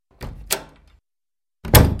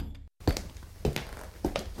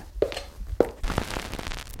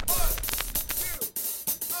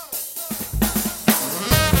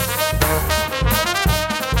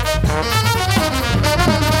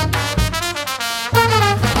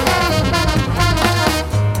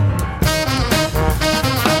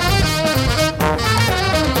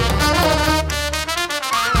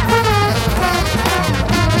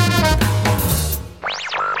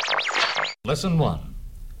Lesson 1.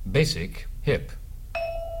 Basic Hip.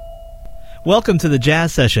 Welcome to the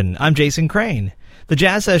Jazz Session. I'm Jason Crane. The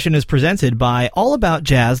Jazz Session is presented by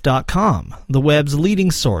allaboutjazz.com, the web's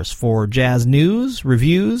leading source for jazz news,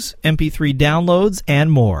 reviews, MP3 downloads,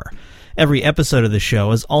 and more. Every episode of the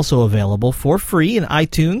show is also available for free in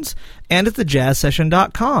iTunes and at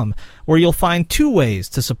thejazzsession.com, where you'll find two ways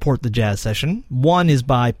to support the Jazz Session. One is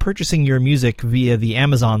by purchasing your music via the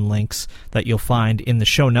Amazon links that you'll find in the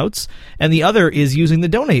show notes, and the other is using the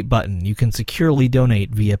donate button. You can securely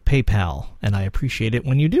donate via PayPal, and I appreciate it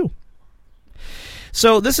when you do.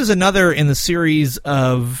 So this is another in the series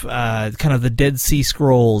of kind of the Dead Sea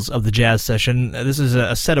Scrolls of the Jazz Session. This is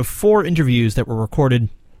a set of 4 interviews that were recorded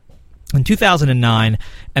in 2009,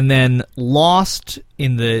 and then lost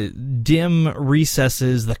in the dim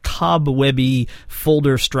recesses, the cobwebby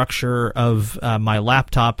folder structure of my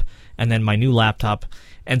laptop, and then my new laptop.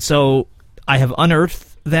 And so I have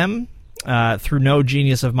unearthed them through no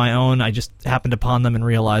genius of my own. I just happened upon them and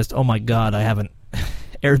realized, oh my God, I haven't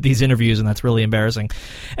aired these interviews, and that's really embarrassing.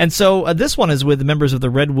 And so this one is with the members of the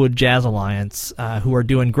Redwood Jazz Alliance, who are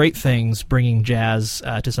doing great things, bringing jazz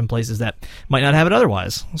to some places that might not have it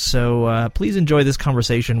otherwise. So please enjoy this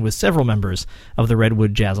conversation with several members of the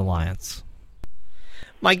Redwood Jazz Alliance.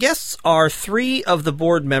 My guests are 3 of the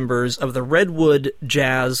board members of the Redwood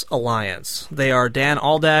Jazz Alliance. They are Dan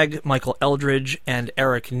Aldag, Michael Eldridge, and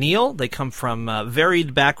Eric Neal. They come from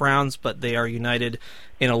varied backgrounds, but they are united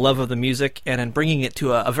in a love of the music and in bringing it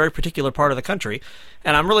to a very particular part of the country.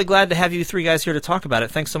 And I'm really glad to have you 3 guys here to talk about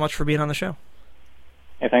it. Thanks so much for being on the show.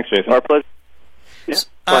 Hey, thanks, Jason. Our pleasure. Yeah,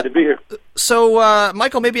 glad to be here. So,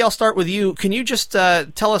 Michael, maybe I'll start with you. Can you just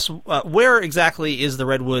tell us where exactly is the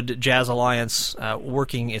Redwood Jazz Alliance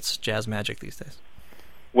working its jazz magic these days?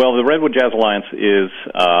 Well, the Redwood Jazz Alliance is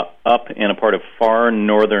up in a part of far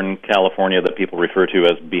northern California that people refer to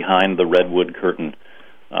as behind the Redwood Curtain.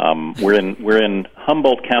 We're in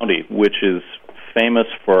Humboldt County, which is famous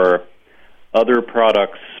for other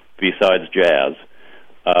products besides jazz,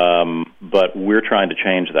 but we're trying to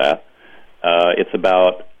change that. It's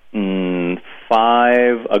about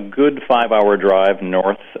a good 5-hour drive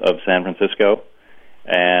north of San Francisco,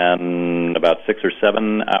 and about 6 or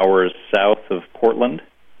 7 hours south of Portland,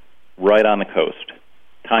 right on the coast.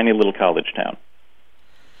 Tiny little college town.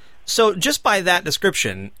 So just by that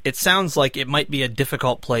description, it sounds like it might be a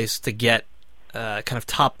difficult place to get kind of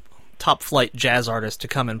top flight jazz artists to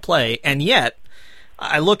come and play, and yet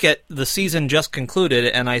I look at the season just concluded,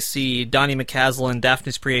 and I see Donnie McCaslin,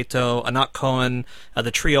 Daphnis Prieto, Anat Cohen, the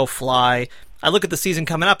trio Fly. I look at the season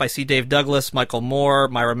coming up, I see Dave Douglas, Michael Moore,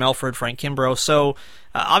 Myra Melford, Frank Kimbrough. So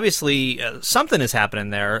obviously something is happening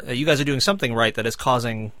there. You guys are doing something right that is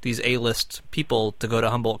causing these A-list people to go to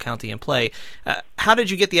Humboldt County and play. How did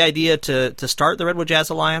you get the idea to start the Redwood Jazz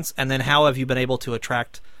Alliance, and then how have you been able to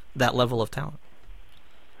attract that level of talent?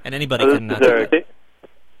 And anybody can... This is Eric.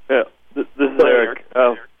 Yeah, this is Eric.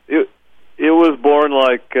 It was born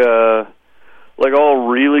like all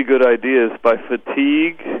really good ideas by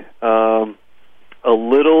fatigue, a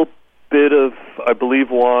little bit of, I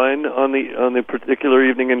believe, wine on the particular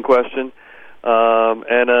evening in question,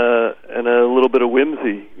 and a little bit of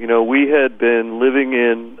whimsy. You know, we had been living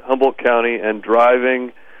in Humboldt County and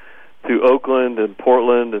driving to Oakland and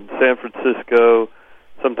Portland and San Francisco,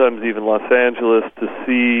 sometimes even Los Angeles, to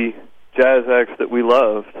see jazz acts that we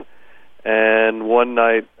loved. And one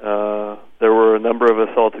night there were a number of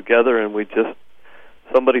us all together, and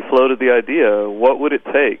somebody floated the idea, what would it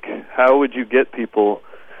take? How would you get people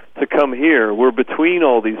to come here? We're between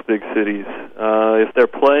all these big cities. If they're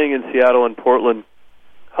playing in Seattle and Portland,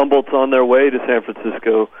 Humboldt's on their way to San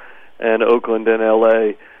Francisco and Oakland and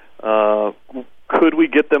L.A. Could we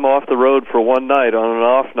get them off the road for one night on an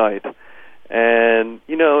off night? And,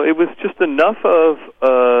 you know, it was just enough of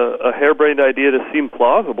a harebrained idea to seem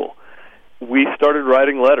plausible. We started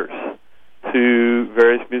writing letters to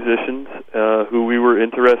various musicians who we were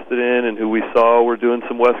interested in and who we saw were doing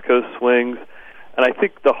some West Coast swings. And I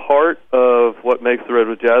think the heart of what makes the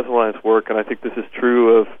Redwood Jazz Alliance work, and I think this is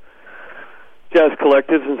true of jazz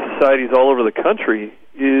collectives and societies all over the country,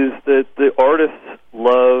 is that the artists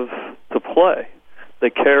love to play. They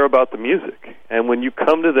care about the music. And when you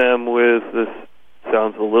come to them with this,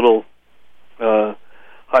 sounds a little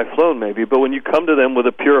high-flown maybe, but when you come to them with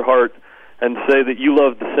a pure heart and say that you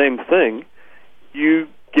love the same thing, you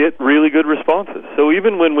get really good responses. So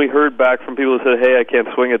even when we heard back from people who said, hey, I can't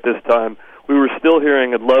swing at this time, we were still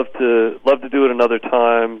hearing, I'd love to do it another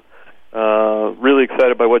time, really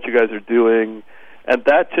excited by what you guys are doing. And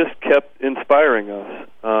that just kept inspiring us.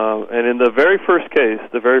 And in the very first case,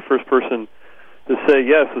 the very first person to say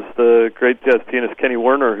yes is the great jazz pianist Kenny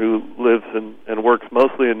Werner, who lives and works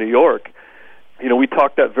mostly in New York. You know, we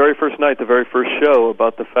talked that very first night, the very first show,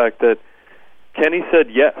 about the fact that Kenny said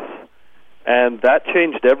yes, and that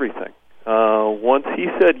changed everything. Once he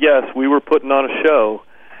said yes, we were putting on a show,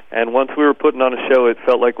 and once we were putting on a show, it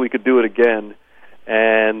felt like we could do it again.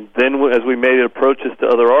 And then as we made approaches to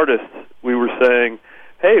other artists, we were saying,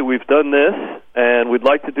 hey, we've done this, and we'd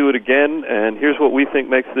like to do it again, and here's what we think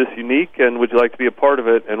makes this unique, and would you like to be a part of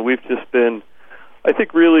it? And we've just been, I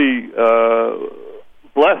think, really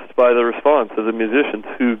blessed by the response of the musicians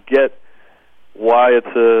who get why it's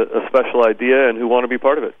a special idea and who want to be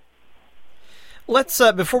part of it. Let's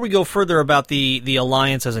before we go further about the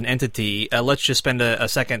Alliance as an entity, let's just spend a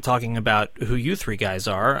second talking about who you three guys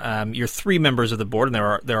are. You're three members of the board, and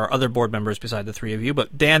there are other board members beside the three of you.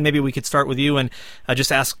 But Dan, maybe we could start with you and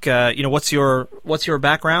just ask, what's your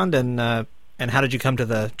background and how did you come to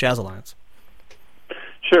the Jazz Alliance?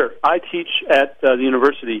 Sure. I teach at the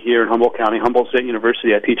university here in Humboldt County, Humboldt State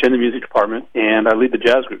University. I teach in the music department, and I lead the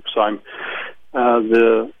jazz group. So I'm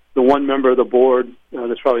the one member of the board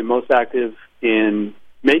that's probably most active in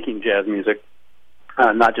making jazz music,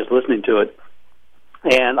 not just listening to it.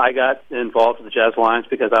 And I got involved with the Jazz Alliance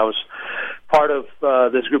because I was part of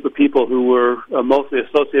this group of people who were mostly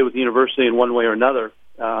associated with the university in one way or another,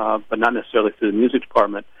 but not necessarily through the music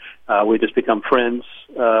department. We just become friends,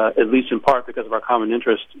 at least in part because of our common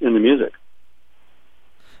interest in the music.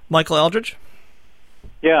 Michael Eldridge?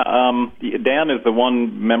 Yeah, Dan is the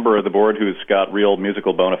one member of the board who's got real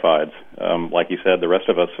musical bona fides. Like you said, the rest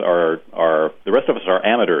of us are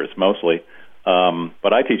amateurs mostly.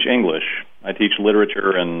 But I teach English. I teach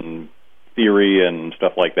literature and theory and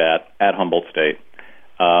stuff like that at Humboldt State.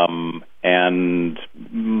 And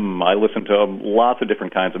I listen to lots of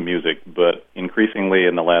different kinds of music, but increasingly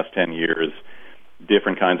in the last 10 years,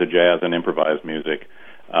 different kinds of jazz and improvised music.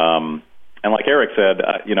 And like Eric said,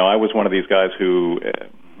 I was one of these guys who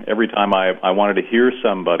every time I wanted to hear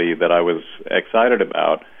somebody that I was excited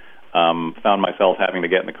about, found myself having to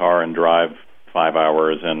get in the car and drive 5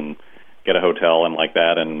 hours and get a hotel and like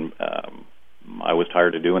that, and I was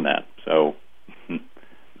tired of doing that. So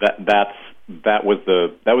that was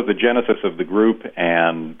the genesis of the group,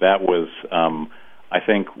 and that was, I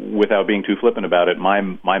think, without being too flippant about it,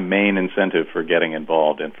 my main incentive for getting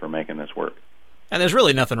involved and for making this work. And there's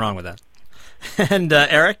really nothing wrong with that. And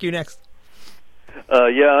Eric, you next.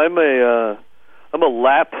 I'm a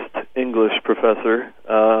lapsed English professor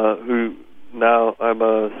who now I'm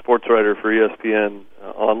a sports writer for ESPN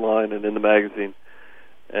online and in the magazine.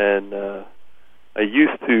 And I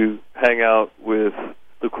used to hang out with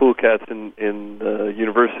the cool cats in the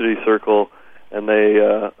university circle, and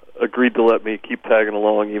they agreed to let me keep tagging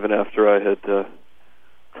along even after I had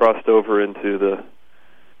crossed over into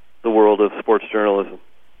the world of sports journalism.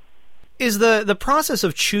 Is the process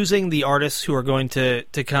of choosing the artists who are going to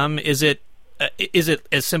come, is it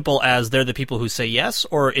as simple as they're the people who say yes,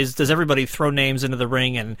 or does everybody throw names into the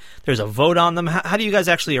ring and there's a vote on them? How do you guys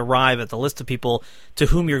actually arrive at the list of people to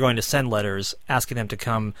whom you're going to send letters asking them to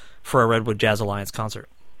come for a Redwood Jazz Alliance concert?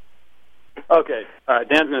 Okay, all right,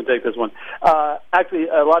 Dan's going to take this one. Actually,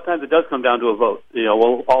 a lot of times it does come down to a vote.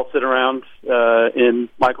 We'll all sit around in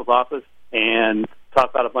Michael's office and talk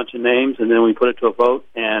about a bunch of names, and then we put it to a vote,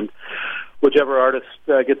 and whichever artists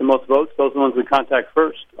get the most votes, those are the ones we contact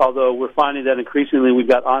first. Although we're finding that increasingly we've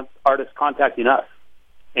got artists contacting us,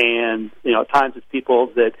 and at times it's people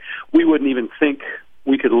that we wouldn't even think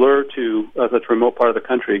we could lure to such a remote part of the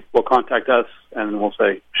country will contact us, and we'll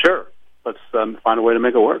say, sure, let's find a way to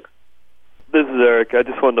make it work. This is Eric. I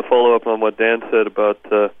just wanted to follow up on what Dan said about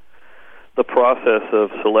the process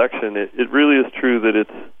of selection. It really is true that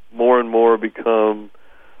it's more and more become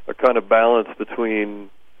a kind of balance between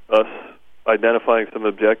us identifying some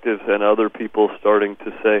objectives and other people starting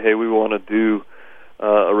to say, hey, we want to do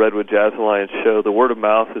a Redwood Jazz Alliance show. The word of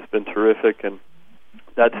mouth has been terrific, and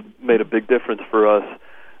that's made a big difference for us.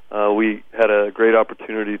 We had a great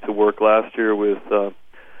opportunity to work last year with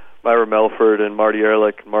Myra Melford and Marty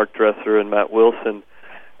Ehrlich and Mark Dresser and Matt Wilson.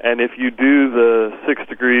 And if you do the 6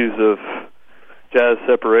 degrees of jazz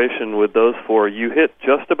separation with those four, you hit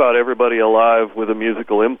just about everybody alive with a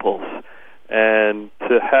musical impulse. And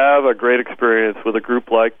to have a great experience with a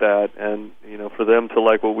group like that, and for them to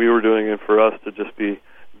like what we were doing, and for us to just be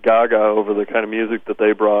gaga over the kind of music that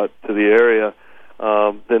they brought to the area,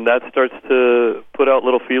 then that starts to put out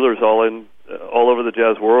little feelers all over the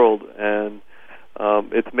jazz world, and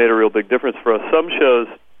it's made a real big difference for us. Some shows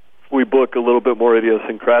we book a little bit more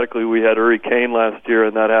idiosyncratically. We had Uri Kane last year,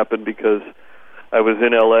 and that happened because I was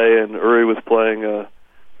in L.A. and Uri was playing a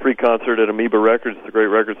free concert at Amoeba Records, the great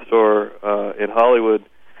record store in Hollywood,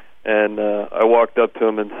 and I walked up to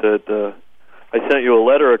him and said, I sent you a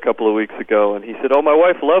letter a couple of weeks ago, and he said, oh, my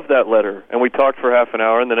wife loved that letter, and we talked for half an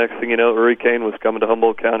hour, and the next thing you know, Uri Kane was coming to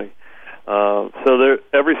Humboldt County. So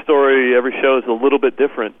every story, every show is a little bit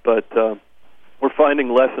different, but we're finding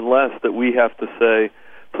less and less that we have to say,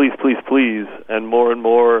 please, please, please, and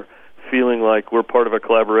more feeling like we're part of a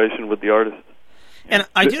collaboration with the artist. And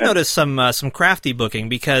I do notice some crafty booking,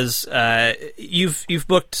 because you've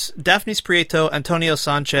booked Daphne Prieto, Antonio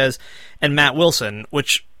Sanchez, and Matt Wilson,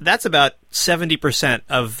 which that's about 70%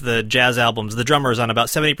 of the jazz albums. The drummers on about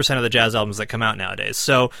 70% of the jazz albums that come out nowadays.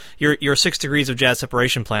 So your 6 Degrees of Jazz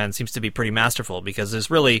Separation plan seems to be pretty masterful, because there's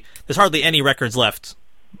hardly any records left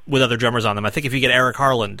with other drummers on them. I think if you get Eric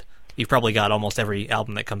Harland, you've probably got almost every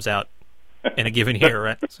album that comes out in a given year,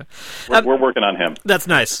 right? So, we're working on him. That's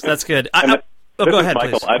nice. That's good. Go ahead,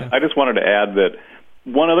 Michael. please. I just wanted to add that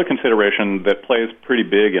one other consideration that plays pretty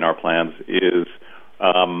big in our plans is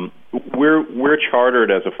we're chartered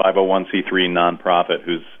as a 501c3 nonprofit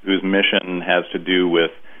whose mission has to do with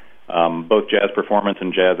both jazz performance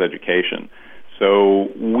and jazz education. So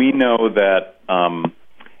we know that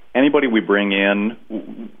anybody we bring in,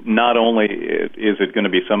 not only is it going to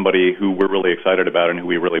be somebody who we're really excited about and who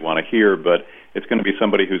we really want to hear, but it's going to be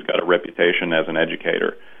somebody who's got a reputation as an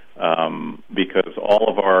educator. Because all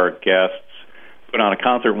of our guests put on a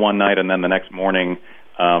concert one night, and then the next morning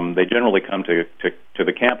they generally come to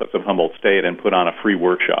the campus of Humboldt State and put on a free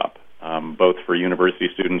workshop, both for university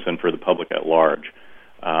students and for the public at large.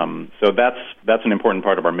 So that's an important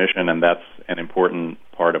part of our mission, and that's an important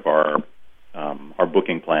part of our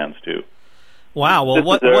booking plans too. Wow.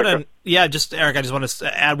 Well, Eric, I just want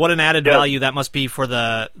to add what an added value that must be for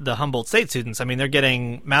the Humboldt State students. I mean, they're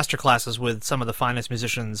getting master classes with some of the finest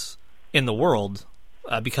musicians in the world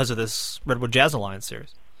because of this Redwood Jazz Alliance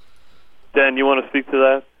series. Dan, you want to speak to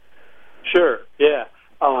that? Sure. Yeah.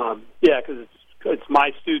 Because it's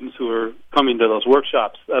my students who are coming to those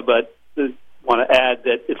workshops, but I want to add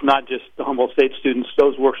that it's not just the Humboldt State students.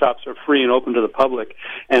 Those workshops are free and open to the public,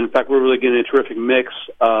 and in fact, we're really getting a terrific mix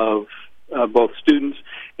of both students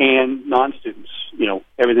and non-students. You know,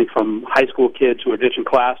 everything from high school kids who are ditching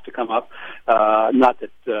class to come up, not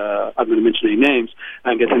that I'm going to mention any names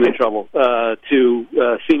and get them in trouble,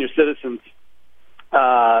 to senior citizens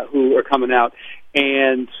who are coming out.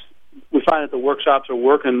 And we find that the workshops are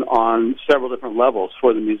working on several different levels.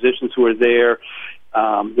 For the musicians who are there,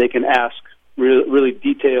 they can ask really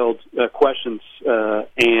detailed questions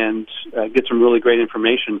and get some really great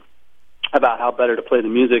information about how better to play the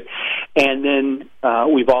music. And then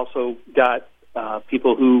we've also got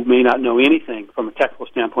people who may not know anything from a technical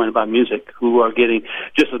standpoint about music, who are getting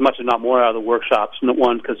just as much, if not more, out of the workshops.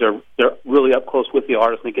 One, because they're really up close with the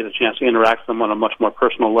artists and they get a chance to interact with them on a much more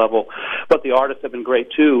personal level. But the artists have been great,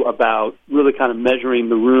 too, about really kind of measuring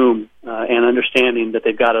the room and understanding that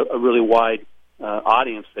they've got a really wide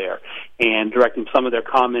audience there, and directing some of their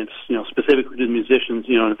comments, specifically to the musicians,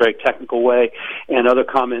 in a very technical way, and other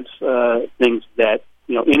comments, things that,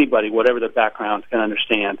 anybody, whatever their background, can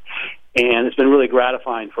understand. And it's been really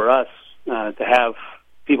gratifying for us to have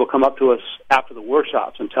people come up to us after the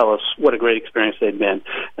workshops and tell us what a great experience they've been,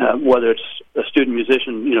 whether it's a student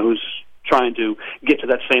musician, who's trying to get to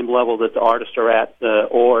that same level that the artists are at,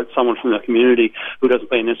 or someone from the community who doesn't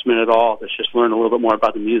play an instrument at all, that's just learned a little bit more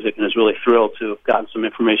about the music and is really thrilled to have gotten some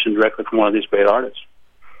information directly from one of these great artists.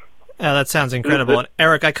 Yeah, that sounds incredible. And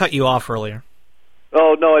Eric, I cut you off earlier.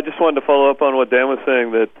 Oh, no, I just wanted to follow up on what Dan was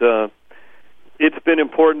saying, that it's been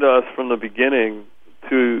important to us from the beginning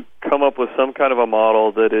to come up with some kind of a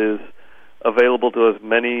model that is available to as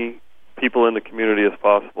many people in the community as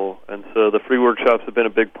possible. And so the free workshops have been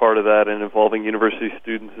a big part of that, and involving university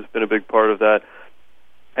students has been a big part of that.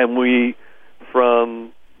 And we,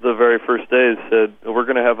 from the very first days, said we're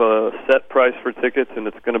going to have a set price for tickets, and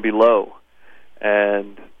it's going to be low.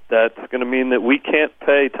 And that's going to mean that we can't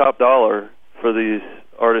pay top dollar for these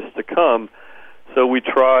artists to come. So we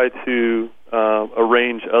try to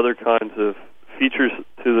arrange other kinds of features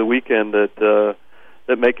to the weekend that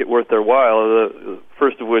make it worth their while. The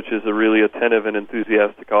first of which is a really attentive and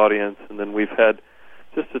enthusiastic audience, and then we've had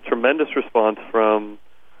just a tremendous response from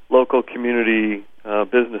local community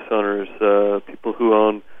business owners, people who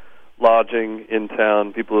own lodging in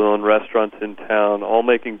town, people who own restaurants in town, all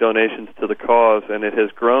making donations to the cause, and it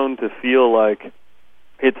has grown to feel like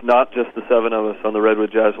it's not just the 7 of us on the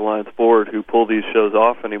Redwood Jazz Alliance board who pull these shows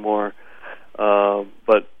off anymore,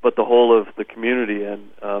 but the whole of the community, and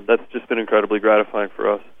that's just been incredibly gratifying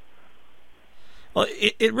for us. Well,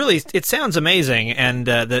 it really sounds amazing, and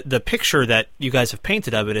the picture that you guys have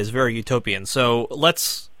painted of it is very utopian. So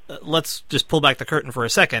let's let's just pull back the curtain for a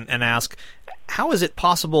second and ask, how is it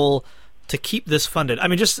possible to keep this funded? I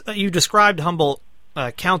mean, just you described Humboldt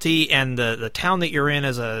County and the town that you're in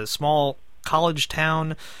as a small college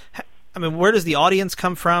town. I mean, where does the audience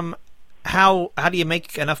come from? How do you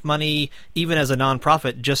make enough money, even as a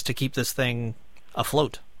nonprofit, just to keep this thing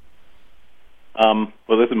afloat? Well,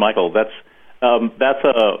 this is Michael. That's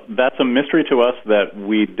a mystery to us that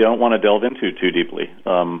we don't want to delve into too deeply.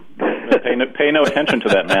 Pay no attention to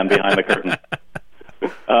that man behind the curtain.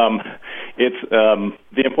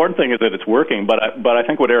 The important thing is that it's working, but I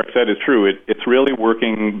think what Eric said is true. It's really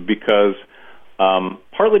working because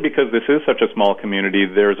partly because this is such a small community.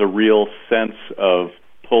 There's a real sense of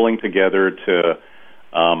pulling together to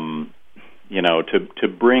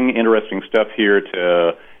bring interesting stuff here,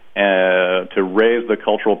 to raise the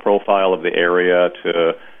cultural profile of the area,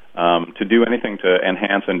 to do anything to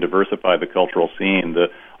enhance and diversify the cultural scene. The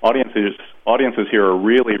audiences here are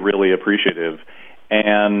really, really appreciative,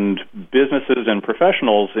 and businesses and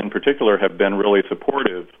professionals in particular have been really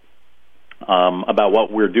supportive about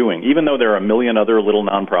what we're doing, even though there are a million other little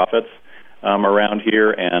nonprofits around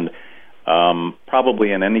here, and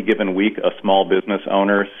probably in any given week a small business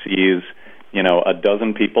owner sees a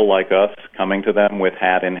dozen people like us coming to them with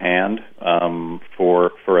hat in hand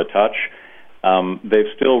for a touch.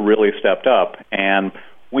 They've still really stepped up, and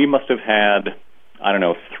we must have had,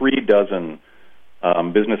 36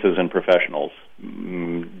 businesses and professionals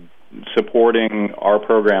supporting our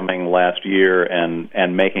programming last year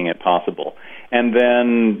and making it possible. And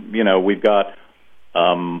then, we've got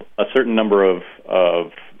a certain number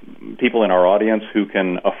of people in our audience who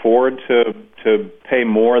can afford to pay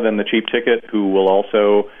more than the cheap ticket, who will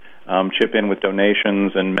also chip in with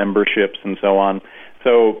donations and memberships and so on.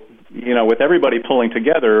 So, with everybody pulling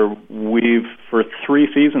together, for 3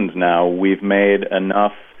 seasons now, we've made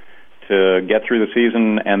enough to get through the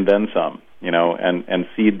season and then some, and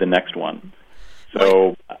seed the next one.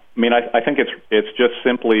 So, I think it's just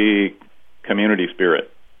simply community spirit.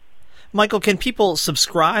 Michael, can people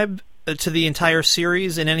subscribe to the entire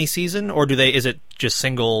series in any season, or is it just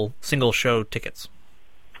single show tickets?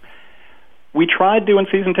 We tried doing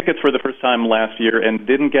season tickets for the first time last year and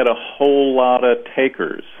didn't get a whole lot of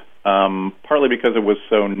takers, partly because it was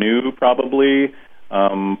so new, probably,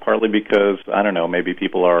 partly because, maybe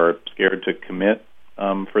people are scared to commit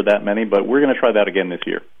for that many, but we're going to try that again this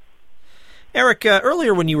year. Eric,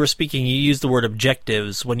 earlier when you were speaking, you used the word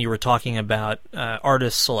objectives when you were talking about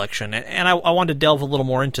artist selection, and I wanted to delve a little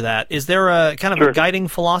more into that. Is there a kind of a guiding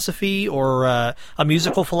philosophy or a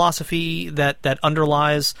musical philosophy that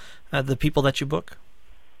underlies the people that you book?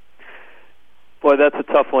 Boy, that's a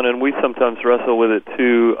tough one, and we sometimes wrestle with it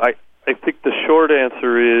too. I think the short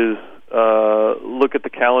answer is look at the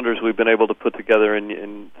calendars we've been able to put together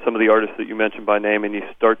and some of the artists that you mentioned by name, and you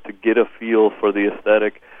start to get a feel for the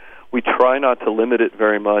aesthetic. We try not to limit it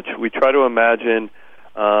very much. We try to imagine,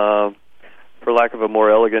 for lack of a more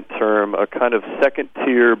elegant term, a kind of second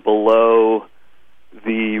tier below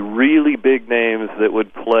the really big names that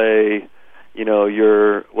would play,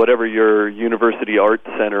 whatever your university art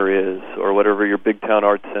center is, or whatever your big town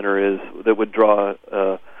art center is, that would draw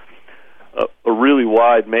a really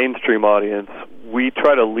wide mainstream audience. We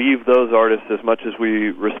try to leave those artists, as much as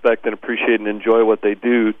we respect and appreciate and enjoy what they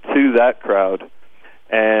do, to that crowd,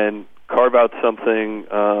 and carve out something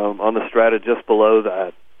on the strata just below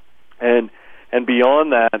that. And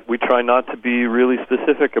beyond that, we try not to be really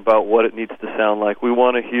specific about what it needs to sound like. We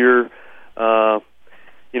want to hear,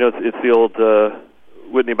 it's the old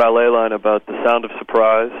Whitney Ballet line about the sound of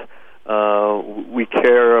surprise. We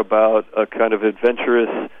care about a kind of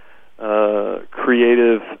adventurous,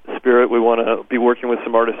 creative spirit. We want to be working with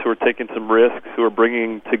some artists who are taking some risks, who are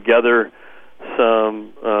bringing together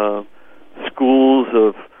some schools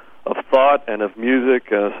of thought and of music,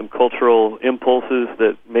 some cultural impulses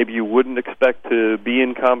that maybe you wouldn't expect to be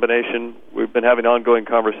in combination. We've been having ongoing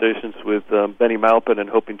conversations with Benny Maupin and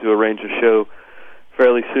hoping to arrange a show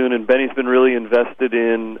fairly soon, and Benny's been really invested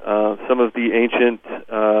in some of the ancient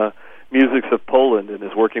musics of Poland and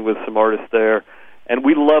is working with some artists there. And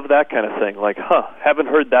we love that kind of thing, like, haven't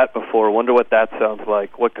heard that before, wonder what that sounds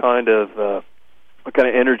like, what kind of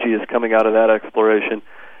energy is coming out of that exploration.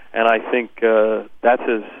 And I think that's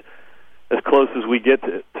as close as we get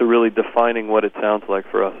to really defining what it sounds like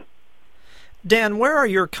for us. Dan, where are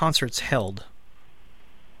your concerts held?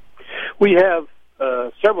 We have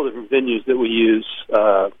several different venues that we use,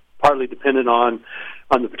 partly dependent on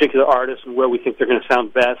the particular artist and where we think they're going to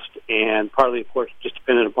sound best, and partly, of course, just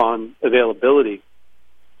dependent upon availability.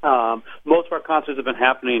 Most of our concerts have been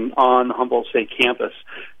happening on the Humboldt State campus,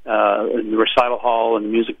 in the recital hall and the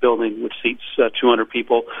music building, which seats 200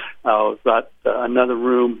 people. We've got another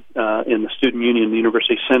room in the Student Union, the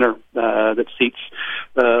University Center, that seats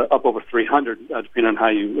up over 300, depending on how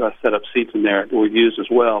you set up seats in there, that we've used as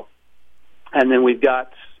well. And then we've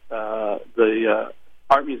got the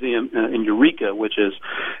Art Museum in Eureka, which is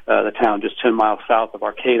the town just 10 miles south of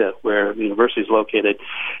Arcata, where the university is located.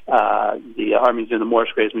 The Art Museum, the Morris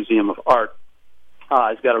Graves Museum of Art,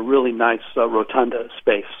 has got a really nice rotunda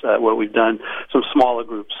space where we've done some smaller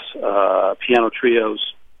groups, piano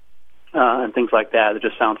trios, and things like that. That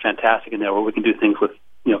just sound fantastic in there, where we can do things with,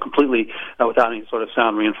 completely without any sort of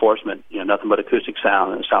sound reinforcement. Nothing but acoustic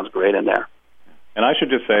sound, and it sounds great in there. And I should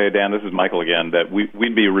just say, Dan, this is Michael again, that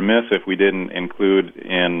we'd be remiss if we didn't include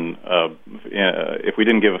if we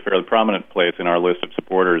didn't give a fairly prominent place in our list of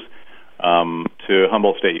supporters to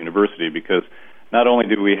Humboldt State University, because not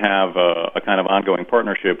only do we have a kind of ongoing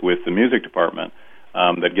partnership with the music department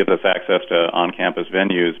that gives us access to on-campus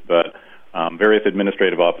venues, but various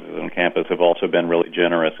administrative offices on campus have also been really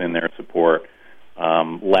generous in their support.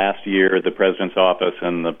 Last year, the president's office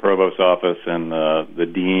and the provost's office and the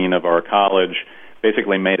dean of our college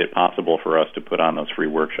basically made it possible for us to put on those free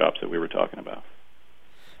workshops that we were talking about.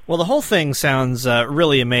 Well, the whole thing sounds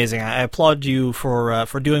really amazing. I applaud you for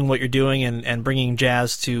doing what you're doing and bringing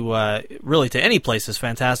jazz to really to any place is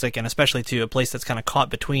fantastic, and especially to a place that's kind of caught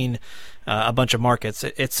between a bunch of markets.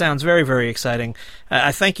 It sounds very, very exciting.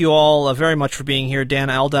 I thank you all very much for being here. Dan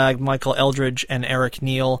Aldag, Michael Eldridge, and Eric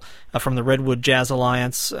Neal from the Redwood Jazz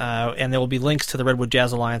Alliance, and there will be links to the Redwood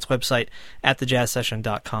Jazz Alliance website at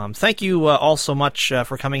thejazzsession.com. Thank you all so much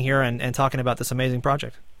for coming here and talking about this amazing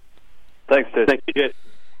project. Thanks, Ted. Thank you, Jason.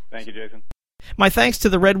 Thank you, Jason. My thanks to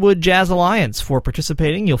the Redwood Jazz Alliance for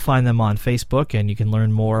participating. You'll find them on Facebook, and you can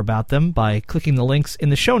learn more about them by clicking the links in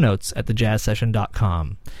the show notes at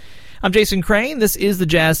thejazzsession.com. I'm Jason Crane. This is The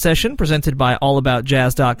Jazz Session, presented by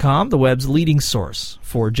allaboutjazz.com, the web's leading source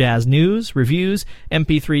for jazz news, reviews,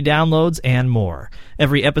 MP3 downloads, and more.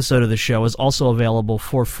 Every episode of the show is also available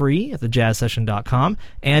for free at thejazzsession.com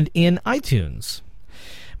and in iTunes.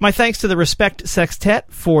 My thanks to the Respect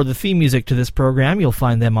Sextet for the theme music to this program. You'll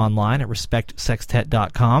find them online at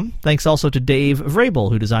respectsextet.com. Thanks also to Dave Vrabel,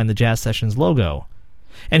 who designed the Jazz Sessions logo,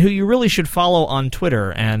 and who you really should follow on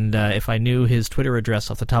Twitter. And if I knew his Twitter address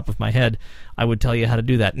off the top of my head, I would tell you how to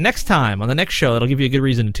do that. Next time, on the next show, that'll give you a good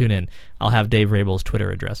reason to tune in. I'll have Dave Vrabel's Twitter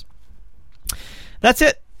address. That's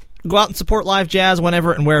it. Go out and support live jazz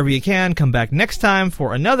whenever and wherever you can. Come back next time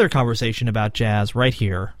for another conversation about jazz right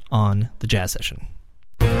here on The Jazz Session.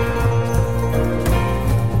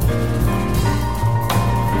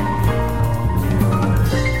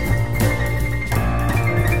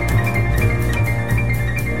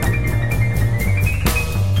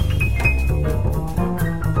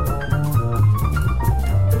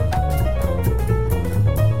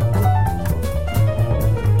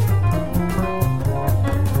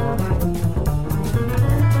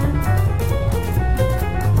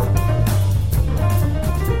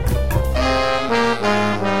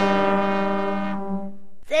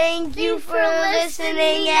 Thank you for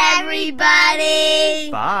listening,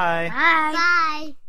 everybody. Bye. Bye.